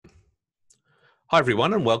Hi,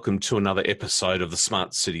 everyone, and welcome to another episode of the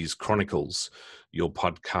Smart Cities Chronicles, your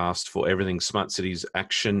podcast for everything Smart Cities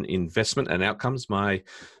action, investment, and outcomes. My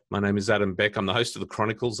name is Adam Beck. I'm the host of the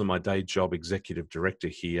Chronicles and my day job executive director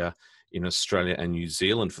here in Australia and New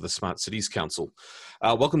Zealand for the Smart Cities Council.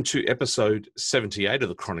 Welcome to episode 78 of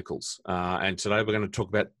the Chronicles. And today we're going to talk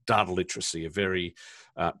about data literacy, a very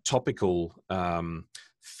topical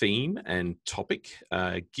theme and topic,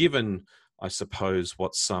 given I suppose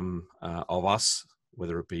what some of us,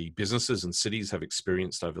 whether it be businesses and cities, have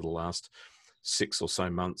experienced over the last 6 or so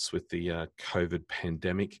months with the COVID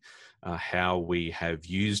pandemic, how we have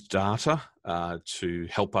used data to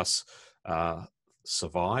help us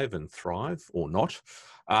survive and thrive or not.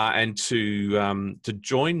 And to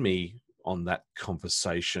join me on that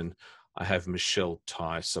conversation, I have Michelle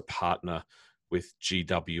Tice, a partner with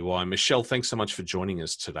GWI. Michelle, thanks so much for joining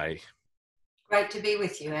us today. Great to be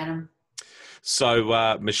with you, Adam.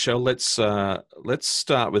 So, Michelle, let's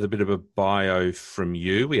start with a bit of a bio from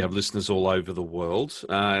you. We have listeners all over the world.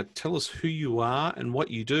 Tell us who you are and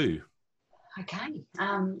what you do. Okay.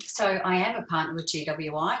 So I am a partner with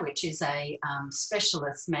GWI, which is a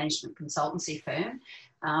specialist management consultancy firm.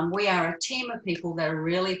 We are a team of people that are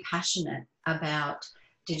really passionate about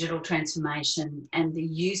digital transformation and the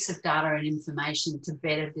use of data and information to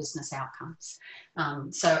better business outcomes.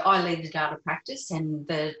 So I lead the data practice, and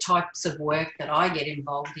the types of work that I get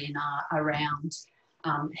involved in are around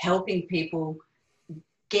helping people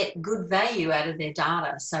get good value out of their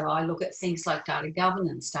data. So I look at things like data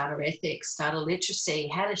governance, data ethics, data literacy,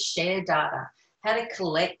 how to share data, how to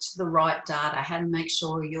collect the right data, how to make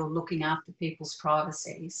sure you're looking after people's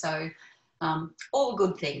privacy. So all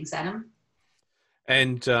good things, Adam.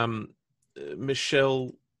 And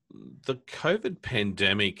Michelle, the COVID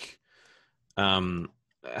pandemic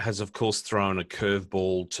has, of course, thrown a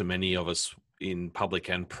curveball to many of us in public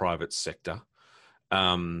and private sector.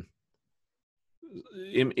 In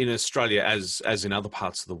Australia, as in other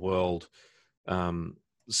parts of the world,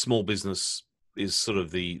 small business is sort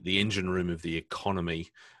of the engine room of the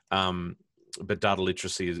economy. But data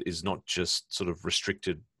literacy is not just sort of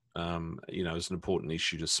restricted as an important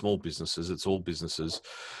issue to small businesses. It's all businesses.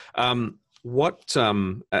 As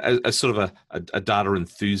sort of a data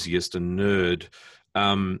enthusiast, a nerd,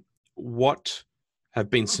 what have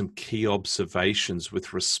been some key observations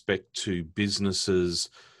with respect to businesses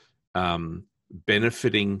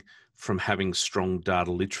benefiting from having strong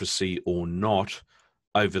data literacy or not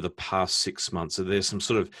over the past 6 months? Are there some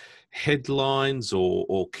sort of headlines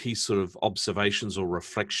or key sort of observations or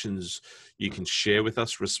reflections you can share with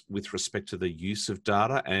us with respect to the use of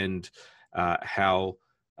data and how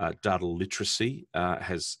data literacy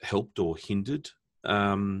has helped or hindered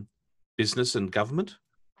business and government?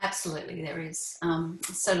 Absolutely, there is.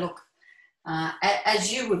 So look,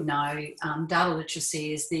 as you would know, data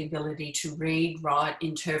literacy is the ability to read, write,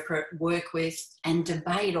 interpret, work with, and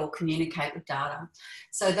debate or communicate with data.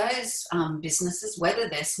 So those businesses, whether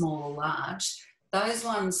they're small or large, those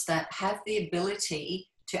ones that have the ability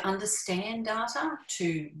to understand data,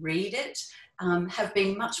 to read it, have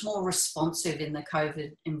been much more responsive in the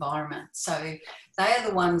COVID environment. So they are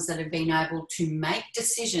the ones that have been able to make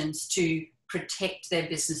decisions to protect their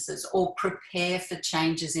businesses or prepare for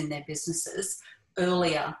changes in their businesses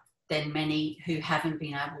earlier than many who haven't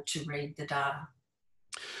been able to read the data.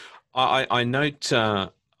 I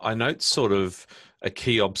note sort of a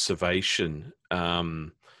key observation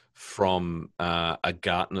from a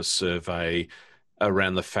Gartner survey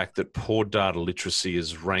around the fact that poor data literacy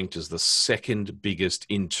is ranked as the second biggest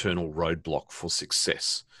internal roadblock for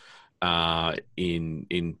success.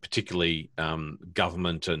 In particularly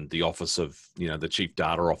government and the office of the chief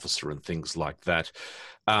data officer and things like that.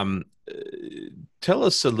 Tell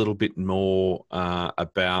us a little bit more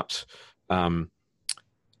about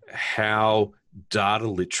how data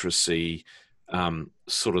literacy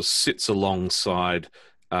sort of sits alongside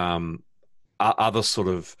other sort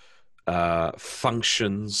of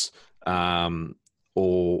functions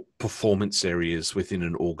or performance areas within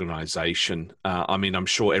an organization. I mean, I'm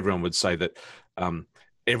sure everyone would say that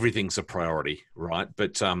everything's a priority, right?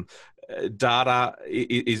 But data,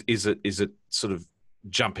 is it sort of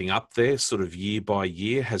jumping up there sort of year by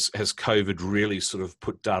year? Has COVID really sort of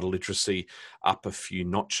put data literacy up a few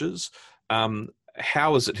notches?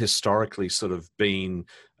 How has it historically sort of been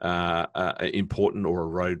important or a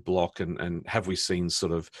roadblock, and have we seen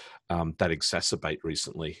sort of that exacerbate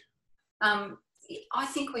recently? I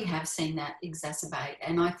think we have seen that exacerbate,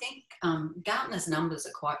 and I think Gartner's numbers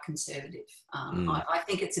are quite conservative. I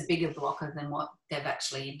think it's a bigger blocker than what they've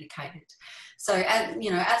actually indicated. So,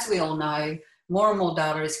 as we all know, more and more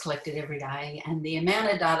data is collected every day, and the amount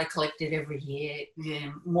of data collected every year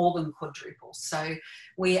more than quadruples. So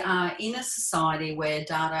we are in a society where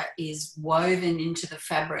data is woven into the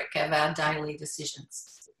fabric of our daily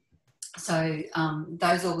decisions. So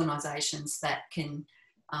those organisations that can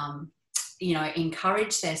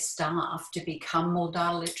encourage their staff to become more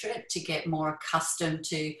data literate, to get more accustomed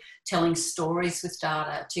to telling stories with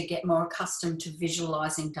data, to get more accustomed to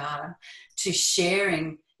visualising data, to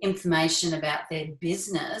sharing information about their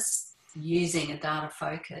business using a data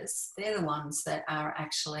focus, they're the ones that are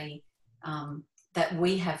actually, that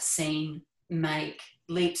we have seen make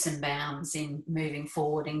leaps and bounds in moving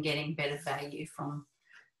forward and getting better value from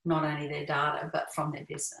not only their data, but from their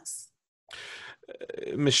business.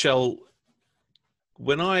 Michelle,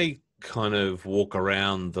 when I kind of walk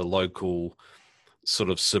around the local sort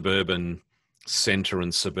of suburban centre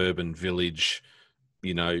and suburban village,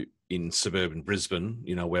 in suburban Brisbane,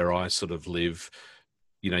 where I sort of live,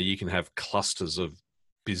 you can have clusters of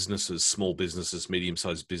businesses, small businesses,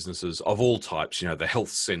 medium-sized businesses of all types, the health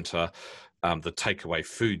centre, the takeaway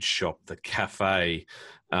food shop, the cafe.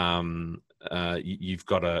 You've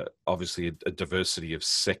got obviously a diversity of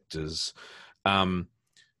sectors. The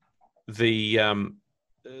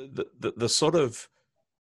sort of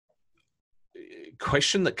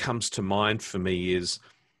question that comes to mind for me is,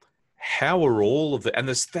 how are all of and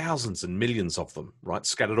there's thousands and millions of them, right,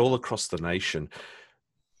 scattered all across the nation.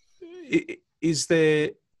 Is there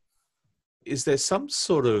some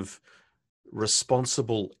sort of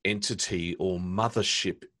responsible entity or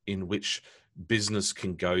mothership in which business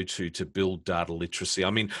can go to build data literacy? I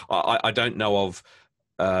mean, I don't know of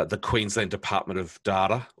the Queensland Department of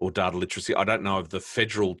Data or Data Literacy. I don't know of the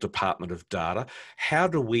Federal Department of Data. How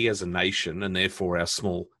do we as a nation, and therefore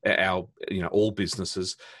all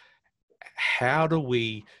businesses, how do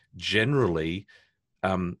we generally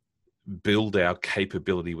build our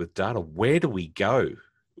capability with data? Where do we go?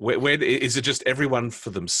 Where is it just everyone for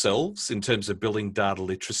themselves in terms of building data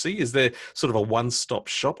literacy? Is there sort of a one-stop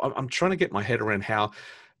shop? I'm trying to get my head around how,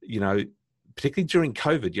 particularly during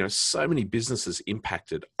COVID, so many businesses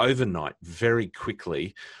impacted overnight very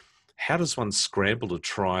quickly. How does one scramble to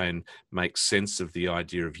try and make sense of the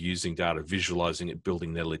idea of using data, visualizing it,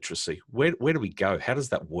 building their literacy? Where do we go? How does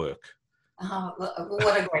that work?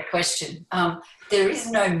 What a great question. There is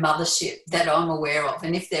no mothership that I'm aware of.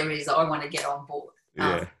 And if there is, I want to get on board.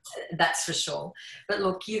 That's for sure. But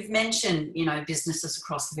look, you've mentioned, businesses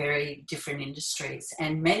across very different industries,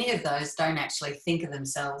 and many of those don't actually think of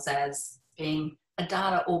themselves as being a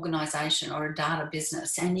data organisation or a data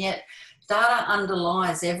business, and yet data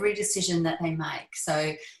underlies every decision that they make.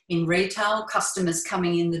 So in retail, customers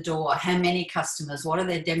coming in the door, how many customers, what are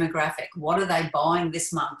their demographic, what are they buying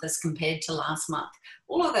this month as compared to last month?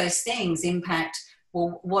 All of those things impact,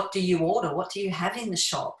 well, what do you order? What do you have in the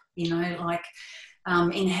shop? In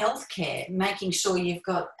healthcare, making sure you've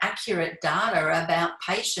got accurate data about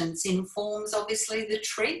patients informs obviously the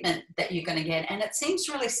treatment that you're going to get. And it seems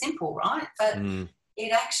really simple, right? But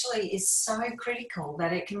it actually is so critical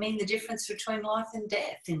that it can mean the difference between life and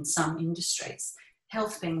death in some industries,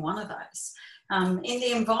 health being one of those. In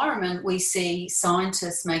the environment, we see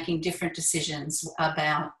scientists making different decisions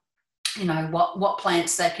about, what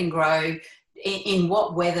plants they can grow, in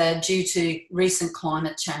what weather due to recent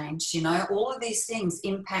climate change. All of these things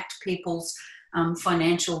impact people's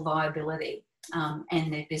financial viability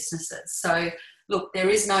and their businesses. So look, there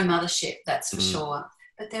is no mothership, that's for sure,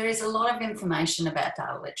 but there is a lot of information about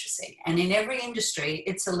data literacy, and in every industry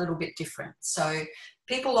it's a little bit different. So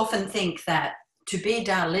people often think that to be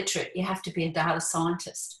data literate you have to be a data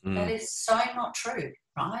scientist. That is so not true,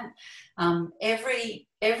 right?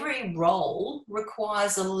 Every role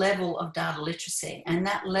requires a level of data literacy, and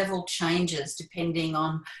that level changes depending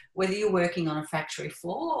on whether you're working on a factory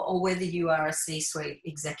floor or whether you are a C-suite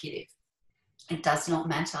executive. It does not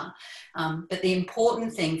matter. But the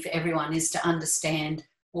important thing for everyone is to understand,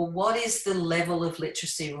 well, what is the level of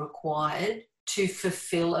literacy required to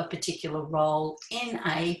fulfill a particular role in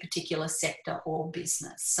a particular sector or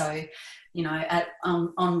business? So,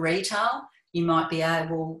 on retail, you might be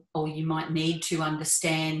able, or you might need to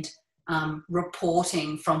understand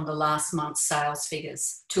reporting from the last month's sales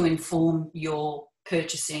figures to inform your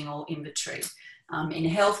purchasing or inventory. In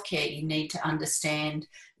healthcare, you need to understand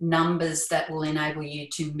numbers that will enable you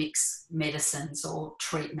to mix medicines or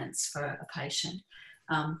treatments for a patient.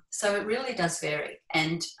 So it really does vary.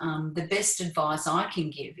 And the best advice I can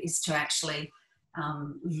give is to actually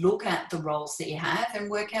look at the roles that you have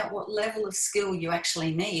and work out what level of skill you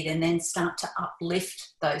actually need, and then start to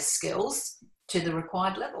uplift those skills to the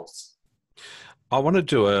required levels. I want to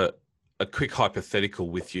do a quick hypothetical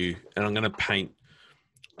with you, and I'm going to paint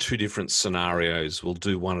two different scenarios. We'll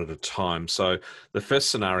do one at a time. So the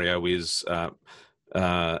first scenario is,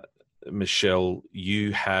 Michelle,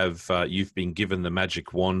 you've been given the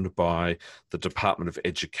magic wand by the Department of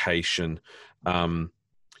Education.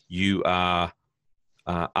 You are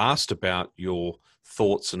asked about your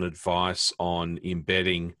thoughts and advice on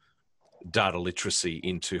embedding data literacy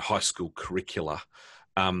into high school curricula.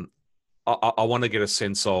 I want to get a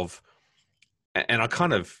sense of, and I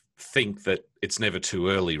kind of think that it's never too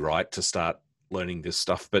early, right, to start learning this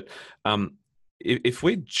stuff. But if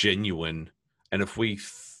we're genuine, and if we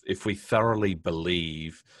thoroughly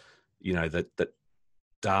believe, that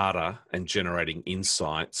data and generating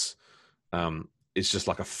insights is just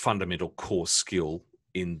like a fundamental core skill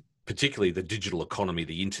in particularly the digital economy,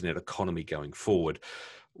 the internet economy going forward,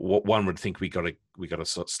 what one would think we got to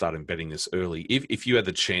start embedding this early. If you had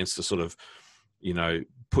the chance to sort of,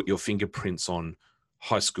 put your fingerprints on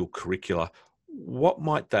high school curricula, what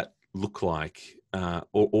might that look like?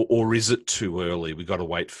 Or is it too early? We got to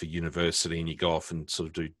wait for university and you go off and sort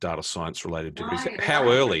of do data science related degrees. How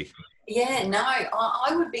early? Yeah, no,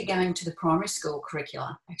 I would be going to the primary school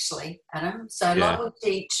curricula, actually, Adam. So like we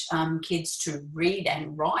teach kids to read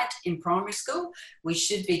and write in primary school, we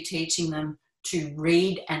should be teaching them to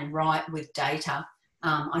read and write with data.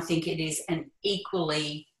 I think it is an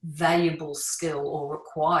equally valuable skill or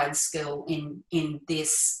required skill in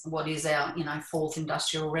this, what is our, fourth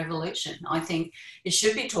industrial revolution. I think it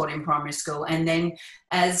should be taught in primary school. And then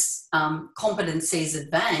as competencies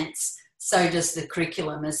advance, so does the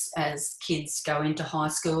curriculum as kids go into high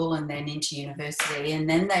school and then into university, and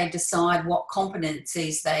then they decide what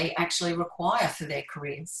competencies they actually require for their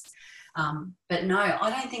careers. But no, I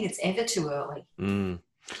don't think it's ever too early.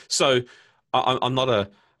 So I'm not a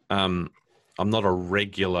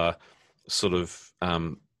regular sort of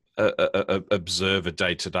observer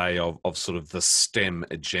day to day of sort of the STEM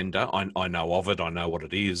agenda. I know of it. I know what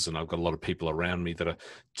it is, and I've got a lot of people around me that are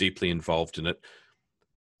deeply involved in it.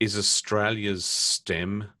 Is Australia's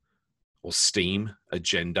STEM or STEAM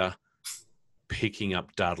agenda picking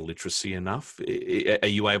up data literacy enough? Are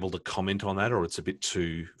you able to comment on that, or it's a bit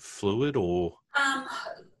too fluid? Or I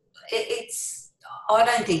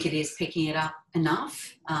don't think it is picking it up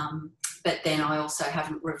enough. But then I also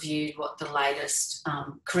haven't reviewed what the latest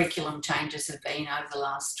curriculum changes have been over the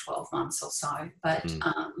last 12 months or so. But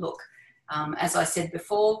look, as I said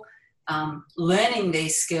before, learning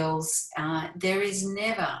these skills, there is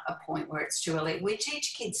never a point where it's too early. We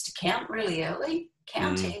teach kids to count really early.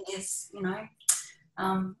 Counting is,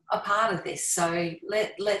 a part of this. So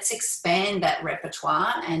let's expand that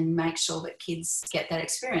repertoire and make sure that kids get that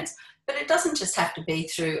experience. But it doesn't just have to be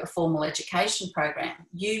through a formal education program.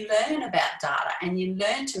 You learn about data and you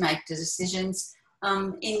learn to make the decisions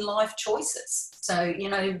in life choices. So,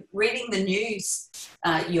 reading the news,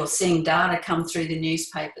 you're seeing data come through the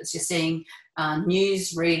newspapers. You're seeing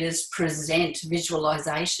news readers present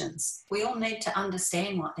visualizations. We all need to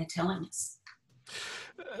understand what they're telling us.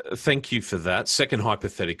 Thank you for that. Second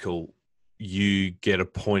hypothetical, you get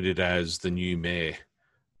appointed as the new mayor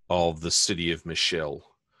of the city of Michelle.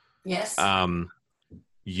 Yes.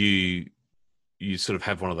 You sort of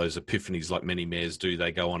have one of those epiphanies like many mayors do.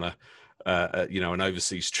 They go on an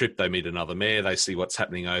overseas trip. They meet another mayor. They see what's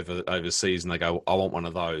happening overseas, and they go, "I want one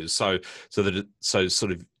of those." So sort of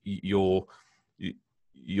you're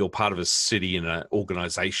part of a city and an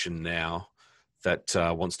organisation now that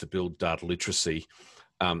wants to build data literacy.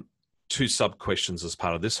 Two sub questions as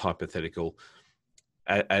part of this hypothetical.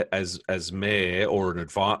 As mayor or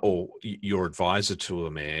or your advisor to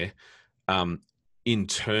a mayor,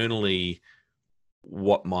 internally,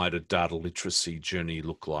 what might a data literacy journey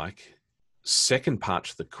look like? Second part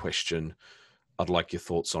to the question, I'd like your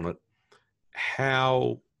thoughts on it.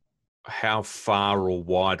 How far or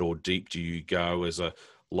wide or deep do you go as a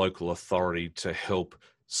local authority to help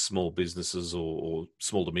small businesses or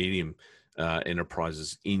small to medium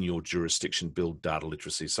enterprises in your jurisdiction build data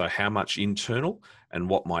literacy? So how much internal and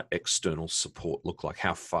what might external support look like?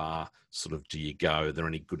 How far sort of do you go? Are there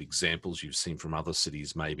any good examples you've seen from other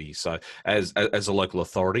cities maybe? So as a local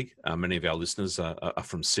authority, many of our listeners are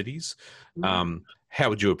from cities. How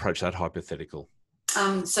would you approach that hypothetical?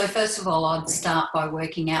 So first of all, I'd start by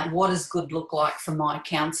working out what does good look like for my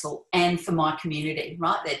council and for my community,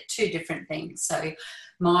 right? They're two different things. So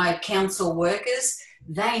my council workers,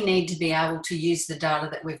 they need to be able to use the data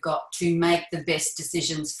that we've got to make the best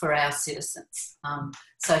decisions for our citizens.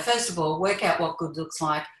 So first of all, work out what good looks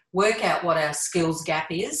like, work out what our skills gap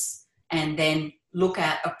is, and then look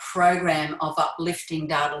at a program of uplifting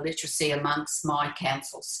data literacy amongst my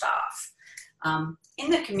council staff. In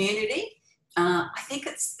the community, I think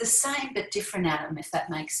it's the same but different, Adam, if that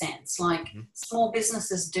makes sense. Like small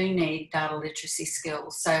businesses do need data literacy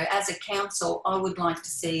skills. So as a council, I would like to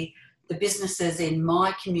see the businesses in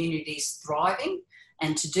my communities thriving.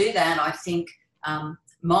 And to do that, I think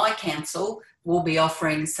my council will be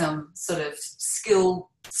offering some sort of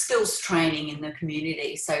skills training in the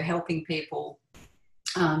community. So helping people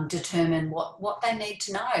determine what they need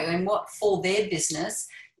to know and what for their business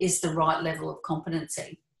is the right level of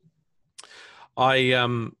competency. I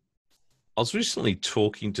was recently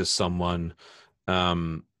talking to someone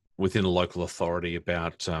within a local authority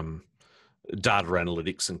about data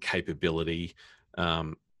analytics and capability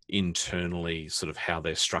internally, sort of how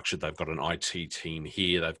they're structured. They've got an IT team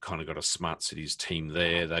here. They've kind of got a smart cities team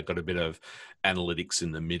there. They've got a bit of analytics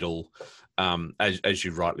in the middle. As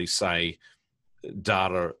you rightly say,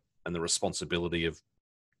 data and the responsibility of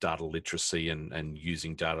data literacy and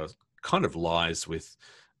using data kind of lies with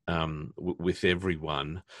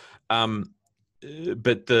everyone.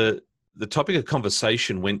 But the topic of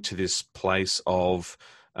conversation went to this place of,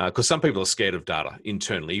 because some people are scared of data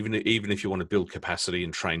internally, even if you want to build capacity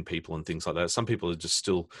and train people and things like that. Some people are just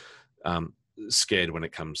still scared when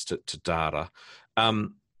it comes to data.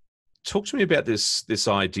 Talk to me about this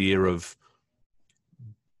idea of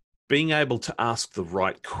being able to ask the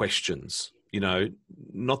right questions. You know,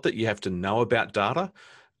 not that you have to know about data,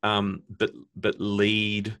 but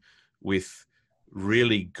lead with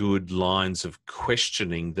really good lines of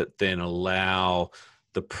questioning that then allow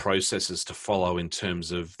the processes to follow in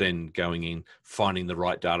terms of then going in, finding the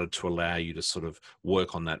right data to allow you to sort of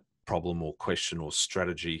work on that problem or question or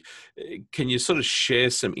strategy. Can you sort of share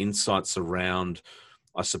some insights around,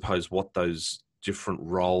 I suppose, what those different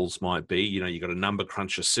roles might be? You know, you've got a number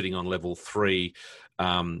cruncher sitting on level 3.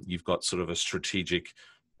 You've got sort of a strategic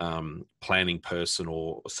planning person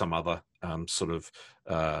or some other sort of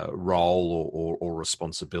role or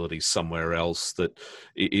responsibility somewhere else that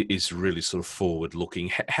is really sort of forward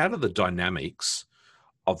looking. How do the dynamics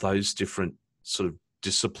of those different sort of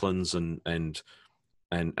disciplines and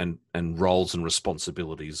roles and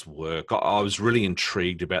responsibilities work? I was really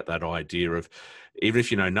intrigued about that idea of, even if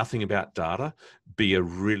you know nothing about data, be a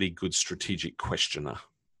really good strategic questioner.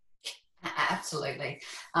 Absolutely.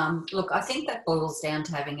 Look, I think that boils down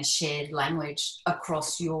to having a shared language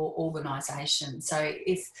across your organisation. So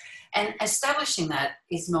and establishing that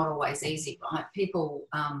is not always easy, right? People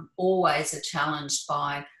always are challenged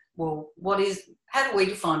by, well, how do we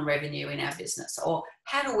define revenue in our business? Or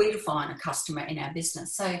how do we define a customer in our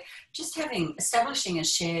business? So just establishing a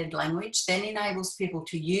shared language then enables people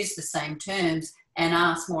to use the same terms and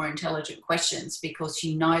ask more intelligent questions, because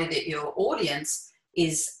you know that your audience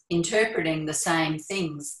is interpreting the same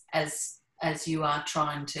things as you are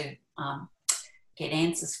trying to get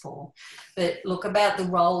answers for. But look, about the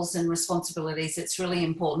roles and responsibilities, it's really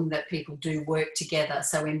important that people do work together.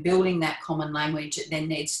 So in building that common language, it then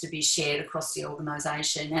needs to be shared across the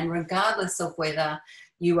organisation. And regardless of whether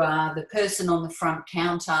you are the person on the front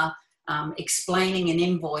counter explaining an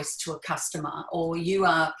invoice to a customer, or you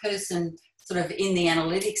are a person sort of in the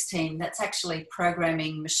analytics team that's actually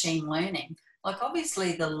programming machine learning, like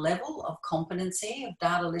obviously the level of competency of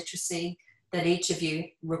data literacy that each of you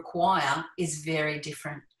require is very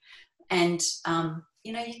different. And,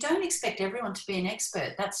 you know, you don't expect everyone to be an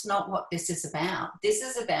expert. That's not what this is about. This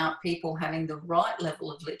is about people having the right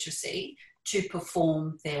level of literacy to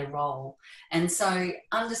perform their role. And so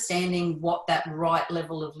understanding what that right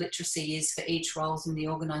level of literacy is for each role in the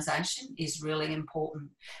organisation is really important.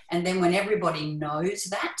 And then when everybody knows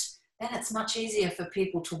that, then it's much easier for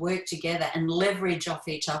people to work together and leverage off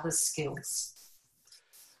each other's skills.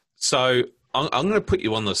 So I'm going to put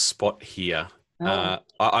you on the spot here. Oh.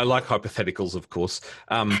 I like hypotheticals, of course.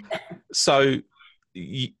 So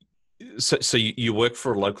you work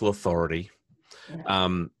for a local authority.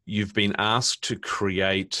 Yeah. You've been asked to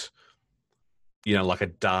create, you know, like a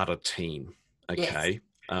data team. Okay.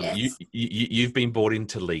 Yes. You've been brought in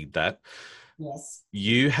to lead that. Yes.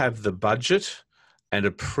 You have the budget and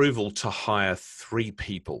approval to hire 3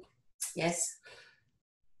 people. Yes.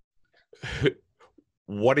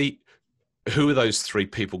 Who are those 3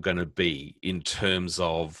 people going to be in terms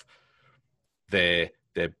of their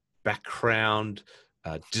background,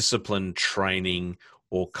 discipline, training,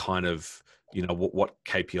 or kind of, you know, what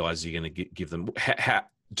KPIs are you going to give them?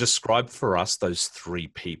 Describe for us those 3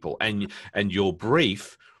 people, and your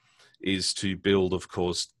brief is to build, of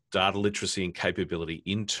course, data literacy and capability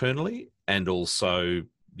internally, and also,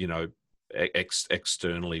 you know,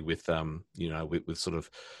 externally with you know, with sort of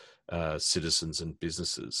citizens and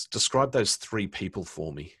businesses. Describe those 3 people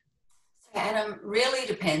for me. Adam, really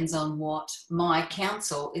depends on what my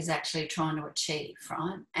council is actually trying to achieve,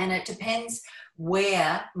 right? And it depends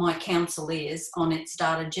where my council is on its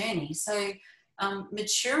data journey. So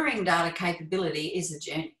maturing data capability is a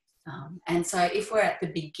journey. And so if we're at the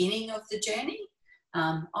beginning of the journey,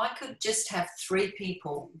 I could just have 3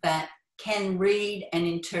 people that can read and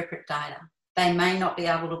interpret data. They may not be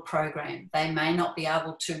able to program. They may not be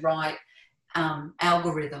able to write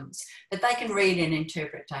algorithms, but they can read and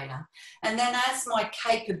interpret data. And then as my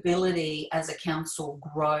capability as a council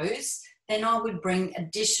grows, then I would bring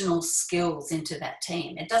additional skills into that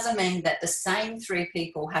team. It doesn't mean that the same 3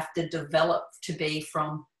 people have to develop to be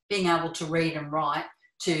from being able to read and write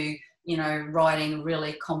to, writing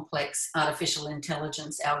really complex artificial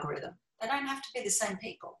intelligence algorithm. They don't have to be the same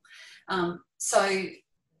people. So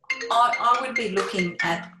I would be looking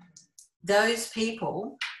at those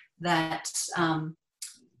people that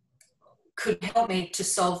could help me to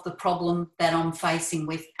solve the problem that I'm facing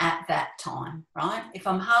with at that time, right? If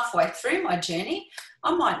I'm halfway through my journey,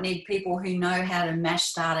 I might need people who know how to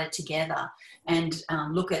mash data together and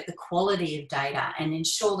look at the quality of data and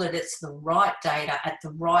ensure that it's the right data at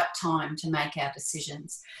the right time to make our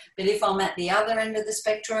decisions. But if I'm at the other end of the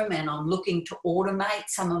spectrum and I'm looking to automate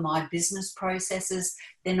some of my business processes,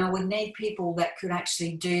 then I would need people that could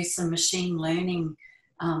actually do some machine learning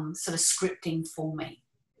sort of scripting for me.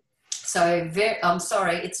 So I'm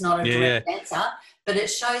sorry, it's not a direct answer, but it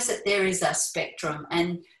shows that there is a spectrum,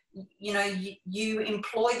 and you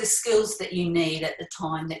employ the skills that you need at the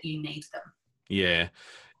time that you need them. Yeah.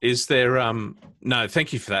 Is there no,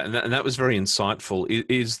 thank you for that. And that was very insightful.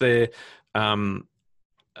 Is there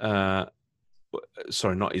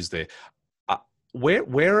sorry, not is there.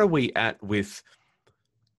 Where are we at with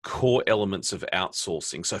core elements of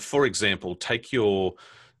outsourcing? So for example, take your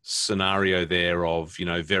scenario there of,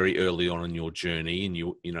 very early on in your journey, and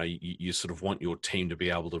you sort of want your team to be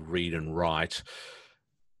able to read and write.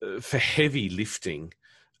 For heavy lifting,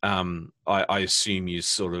 I assume you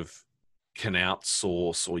sort of can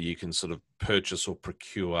outsource, or you can sort of purchase or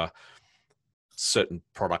procure certain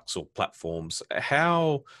products or platforms.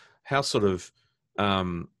 How sort of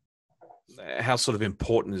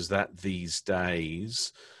important is that these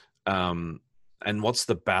days? And what's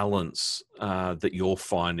the balance that you're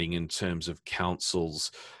finding in terms of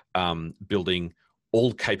councils building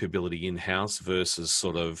all capability in-house versus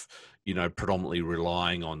sort of, predominantly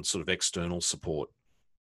relying on sort of external support?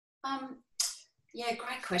 Yeah,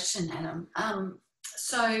 great question, Adam.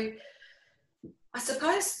 So I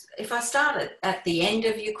suppose if I start at the end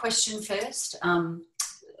of your question first,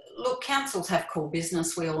 look, councils have core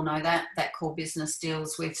business. We all know that. That core business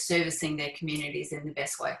deals with servicing their communities in the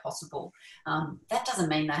best way possible. That doesn't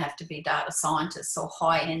mean they have to be data scientists or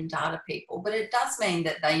high-end data people, but it does mean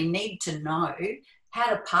that they need to know how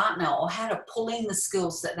to partner or how to pull in the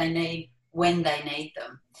skills that they need when they need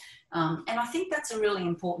them. And I think that's a really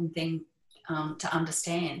important thing to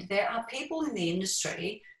understand. There are people in the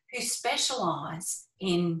industry who specialise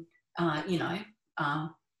in,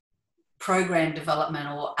 program development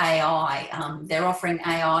or AI. They're offering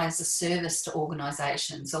AI as a service to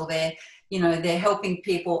organisations, or they're helping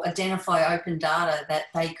people identify open data that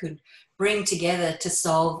they could bring together to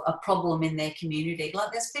solve a problem in their community.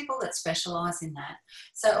 Like, there's people that specialise in that.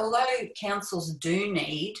 So although councils do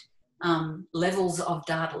need levels of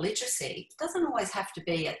data literacy, it doesn't always have to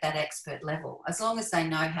be at that expert level, as long as they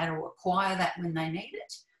know how to acquire that when they need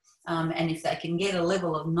it. And if they can get a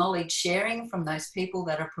level of knowledge sharing from those people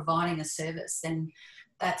that are providing a service, then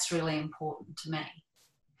that's really important to me.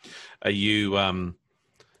 Are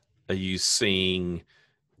you seeing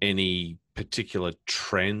any particular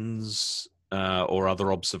trends or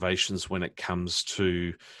other observations when it comes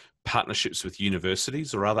to partnerships with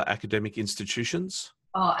universities or other academic institutions?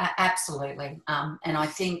 Oh, absolutely. And I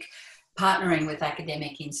think partnering with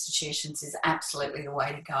academic institutions is absolutely the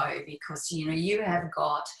way to go, because, you have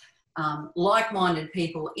got like-minded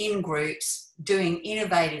people in groups doing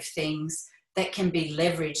innovative things that can be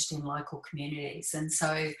leveraged in local communities. And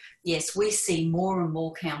so, yes, we see more and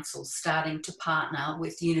more councils starting to partner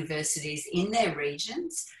with universities in their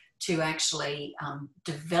regions to actually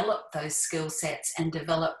develop those skill sets and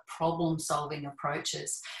develop problem-solving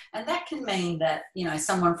approaches. And that can mean that,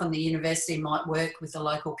 someone from the university might work with a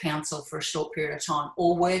local council for a short period of time,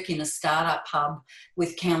 or work in a startup hub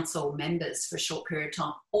with council members for a short period of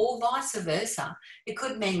time, or vice versa. It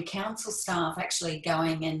could mean council staff actually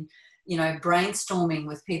going and, brainstorming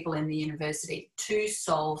with people in the university to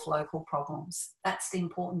solve local problems. That's the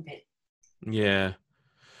important bit. Yeah.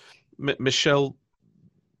 Michelle,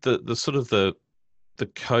 the sort of the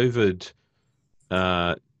COVID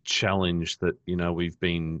challenge that we've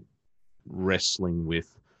been wrestling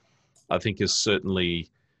with, I think, has certainly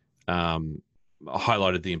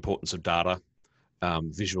highlighted the importance of data,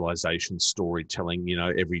 visualization, storytelling. You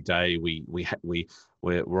know, every day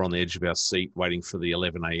we're on the edge of our seat waiting for the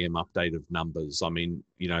 11 a.m. update of numbers. I mean,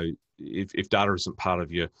 you know, if data isn't part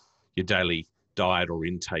of your daily diet or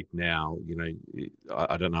intake now, you know,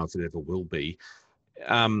 I don't know if it ever will be.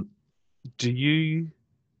 Do you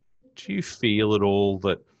feel at all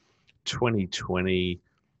that 2020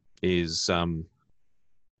 is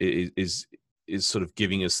sort of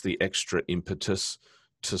giving us the extra impetus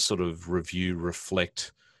to sort of review,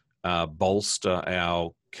 reflect, bolster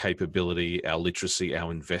our capability, our literacy,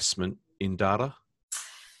 our investment in data?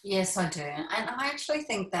 Yes, I do. And I actually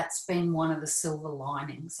think that's been one of the silver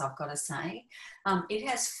linings, I've got to say. It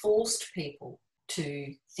has forced people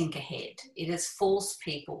to think ahead. It has forced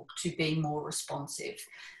people to be more responsive.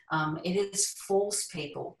 It has forced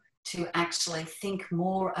people to actually think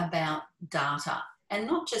more about data, and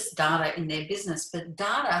not just data in their business, but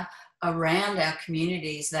data around our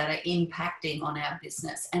communities that are impacting on our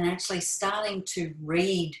business, and actually starting to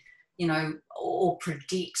read, you know, or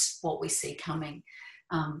predict what we see coming.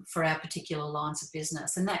 For our particular lines of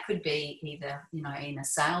business. And that could be either, you know, in a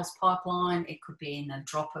sales pipeline, it could be in a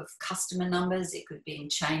drop of customer numbers, it could be in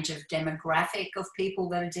change of demographic of people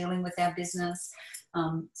that are dealing with our business.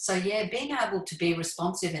 So yeah, being able to be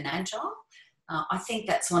responsive and agile, I think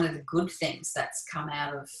that's one of the good things that's come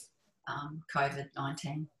out of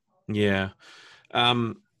COVID-19. Yeah.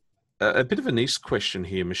 A bit of a niche question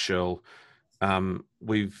here, Michelle.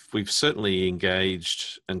 We've certainly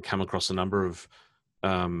engaged and come across a number of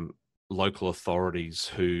local authorities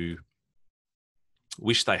who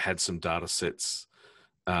wish they had some data sets,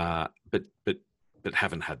 but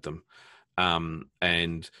haven't had them,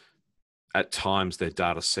 and at times they're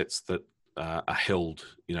data sets that are held,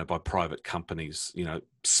 you know, by private companies. You know,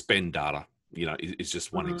 spend data, you know, is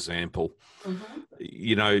just one example.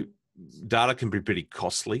 You know, data can be pretty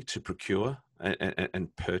costly to procure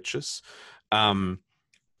and purchase.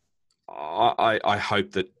 I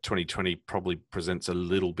hope that 2020 probably presents a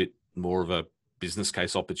little bit more of a business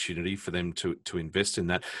case opportunity for them to invest in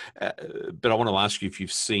that. But I want to ask you if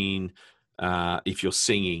you've seen, if you're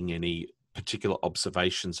seeing any particular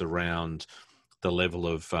observations around the level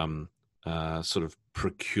of sort of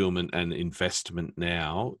procurement and investment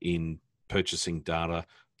now in purchasing data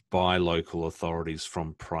by local authorities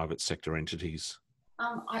from private sector entities.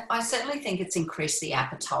 I certainly think it's increased the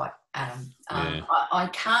appetite, Adam. Yeah. I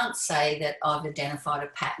can't say that I've identified a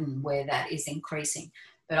pattern where that is increasing,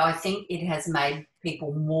 but I think it has made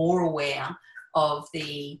people more aware of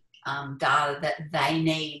the data that they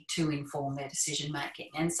need to inform their decision making.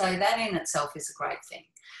 And so that in itself is a great thing.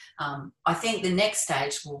 I think the next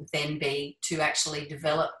stage will then be to actually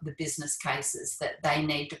develop the business cases that they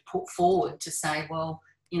need to put forward to say, well,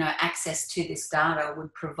 you know, access to this data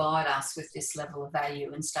would provide us with this level of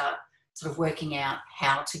value, and start sort of working out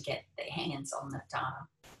how to get their hands on that data.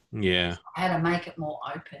 Yeah. How to make it more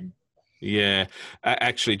open. Yeah.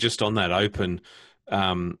 Actually, just on that open,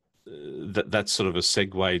 that's sort of a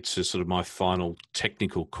segue to sort of my final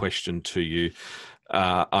technical question to you.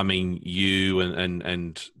 I mean, you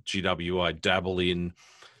and GWI dabble in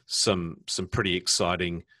some pretty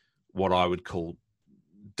exciting, what I would call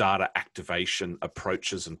data activation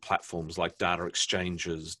approaches and platforms like data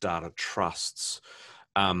exchanges, data trusts.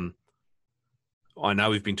 I know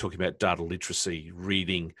we've been talking about data literacy,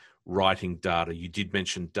 reading, writing data. You did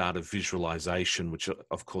mention data visualization, which are,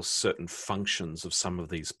 of course, certain functions of some of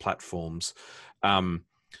these platforms.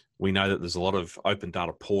 We know that there's a lot of open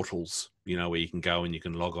data portals, you know, where you can go and you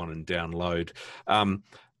can log on and download.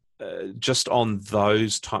 Just on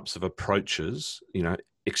those types of approaches, you know,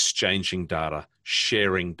 exchanging data,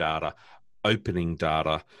 sharing data, opening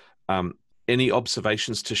data. Any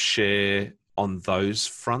observations to share on those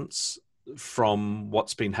fronts from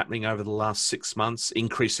what's been happening over the last 6 months?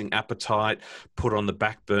 Increasing appetite, put on the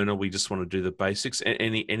back burner, we just want to do the basics.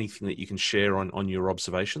 Anything that you can share on your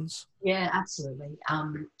observations? Yeah, absolutely.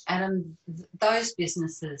 Adam, those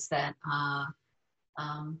businesses that are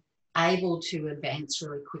able to advance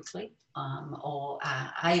really quickly, or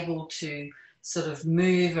are able to sort of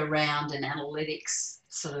move around an analytics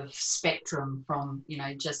sort of spectrum from, you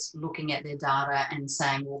know, just looking at their data and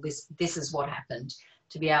saying, well, this is what happened,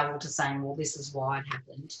 to be able to saying, well, this is why it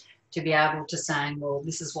happened, to be able to saying, well,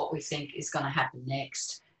 this is what we think is going to happen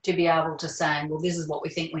next, to be able to saying, well, this is what we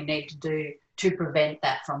think we need to do to prevent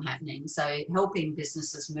that from happening. So helping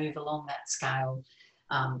businesses move along that scale,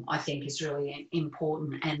 I think, is really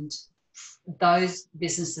important. And those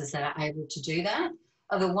businesses that are able to do that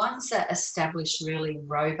are the ones that establish really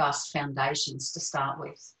robust foundations to start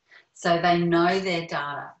with. So they know their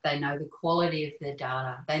data, they know the quality of their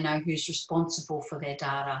data, they know who's responsible for their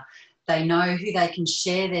data, they know who they can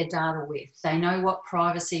share their data with, they know what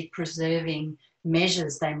privacy preserving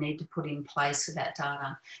measures they need to put in place for that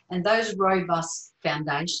data. And those robust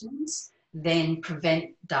foundations then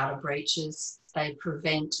prevent data breaches, they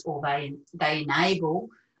prevent or they enable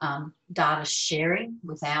data sharing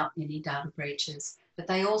without any data breaches, but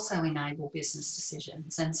they also enable business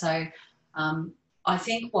decisions. And so I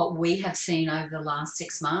think what we have seen over the last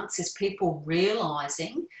 6 months is people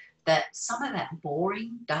realising that some of that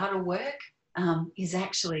boring data work is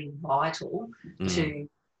actually vital to,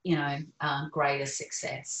 greater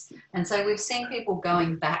success. And so we've seen people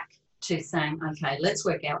going back to saying, okay, let's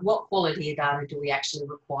work out what quality of data do we actually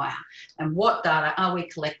require and what data are we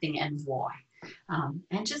collecting and why.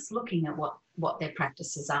 And just looking at what their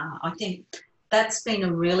practices are. I think that's been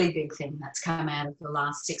a really big thing that's come out of the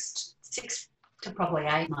last six to probably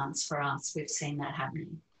 8 months for us. We've seen that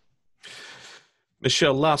happening.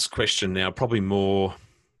 Michelle, last question now, probably more,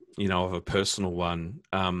 of a personal one.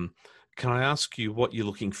 Can I ask you what you're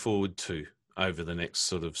looking forward to over the next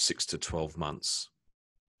sort of 6 to 12 months?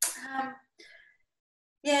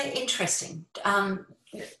 Interesting.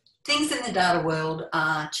 Things in the data world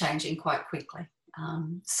are changing quite quickly.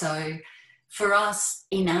 So for us,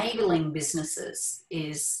 enabling businesses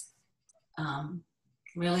is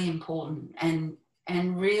really important and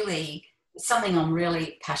really something I'm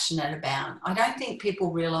really passionate about. I don't think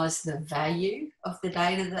people realise the value of the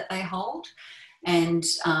data that they hold, and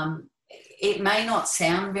it may not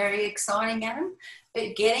sound very exciting, Adam,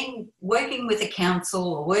 but working with a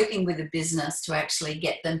council or working with a business to actually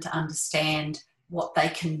get them to understand what they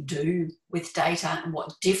can do with data and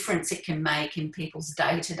what difference it can make in people's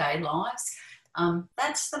day-to-day lives,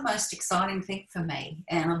 that's the most exciting thing for me.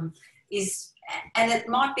 And it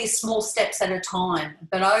might be small steps at a time,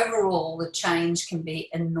 but overall the change can be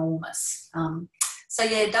enormous.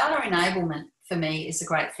 Data enablement for me is a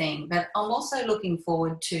great thing, but I'm also looking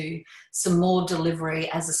forward to some more delivery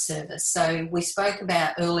as a service. So we spoke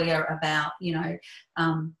about earlier about,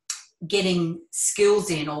 getting skills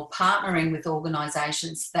in or partnering with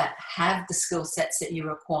organisations that have the skill sets that you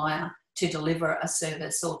require to deliver a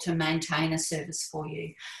service or to maintain a service for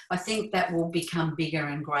you. I think that will become bigger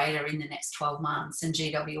and greater in the next 12 months, and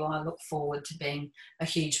GWI look forward to being a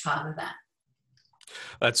huge part of that.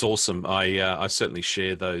 That's awesome. I certainly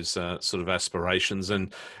share those sort of aspirations.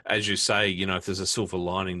 And as you say, if there's a silver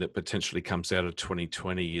lining that potentially comes out of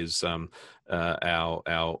 2020 is our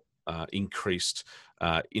increased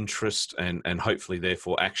interest and hopefully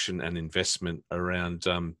therefore action and investment around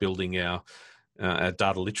building our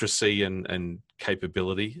data literacy and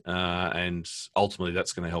capability. And ultimately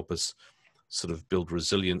that's going to help us sort of build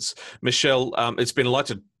resilience. Michelle, it's been a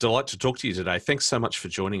delight to talk to you today. Thanks so much for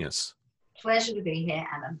joining us. Pleasure to be here,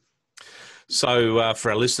 Adam. So for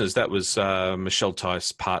our listeners, that was Michelle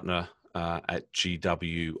Tice, partner at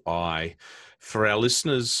GWI. For our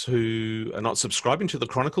listeners who are not subscribing to the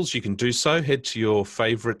Chronicles, you can do so. Head to your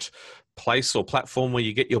favourite place or platform where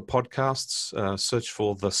you get your podcasts. Search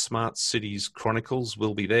for the Smart Cities Chronicles.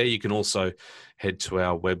 We'll be there. You can also head to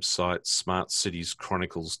our website,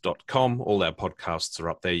 smartcitieschronicles.com. All our podcasts are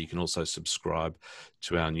up there. You can also subscribe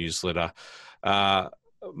to our newsletter.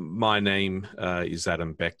 My name is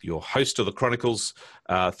Adam Beck, your host of the Chronicles.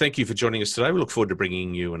 Thank you for joining us today. We look forward to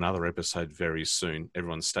bringing you another episode very soon.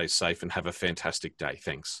 Everyone stay safe and have a fantastic day.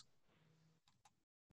 Thanks.